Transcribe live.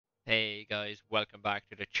Hey guys, welcome back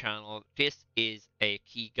to the channel. This is a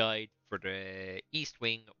key guide for the East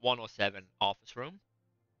Wing 107 office room.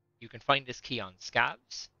 You can find this key on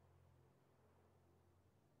scavs.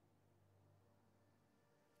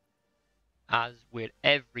 As with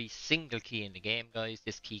every single key in the game, guys,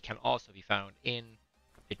 this key can also be found in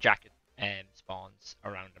the jacket spawns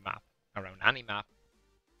around the map, around any map.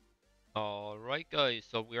 Alright guys,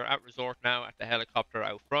 so we're at resort now at the helicopter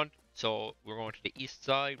out front. So we're going to the east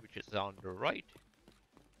side, which is on the right.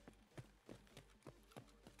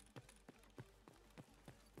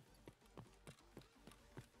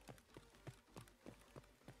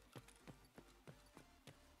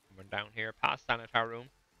 Coming down here past sanitar room.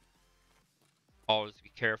 Always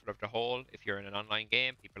be careful of the hole. If you're in an online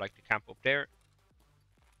game, people like to camp up there.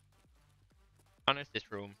 And it's this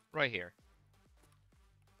room right here.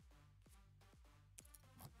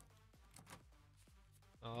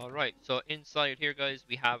 Alright, so inside here, guys,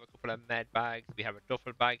 we have a couple of med bags. We have a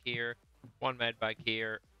duffel bag here, one med bag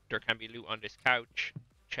here. There can be loot on this couch.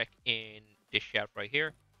 Check in this shelf right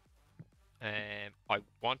here. I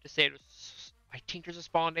want to say I think there's a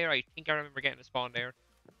spawn there. I think I remember getting a spawn there.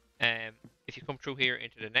 If you come through here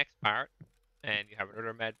into the next part, and you have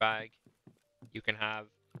another med bag, you can have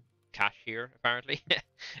cash here, apparently.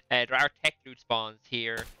 There are tech loot spawns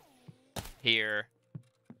here, here,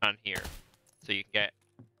 and here. So you can get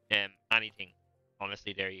anything.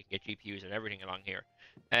 Honestly, there you can get GPUs and everything along here.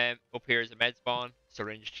 Up here is a med spawn,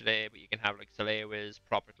 syringe today, but you can have like Salewas,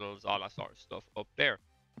 Propitals, all that sort of stuff up there.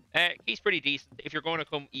 Key's pretty decent. If you're going to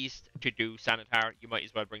come east to do Sanitar, you might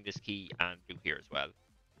as well bring this key and do here as well.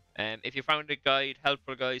 If you found the guide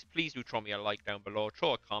helpful, guys, please do throw me a like down below,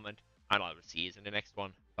 throw a comment, and I will see you in the next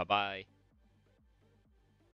one. Bye bye.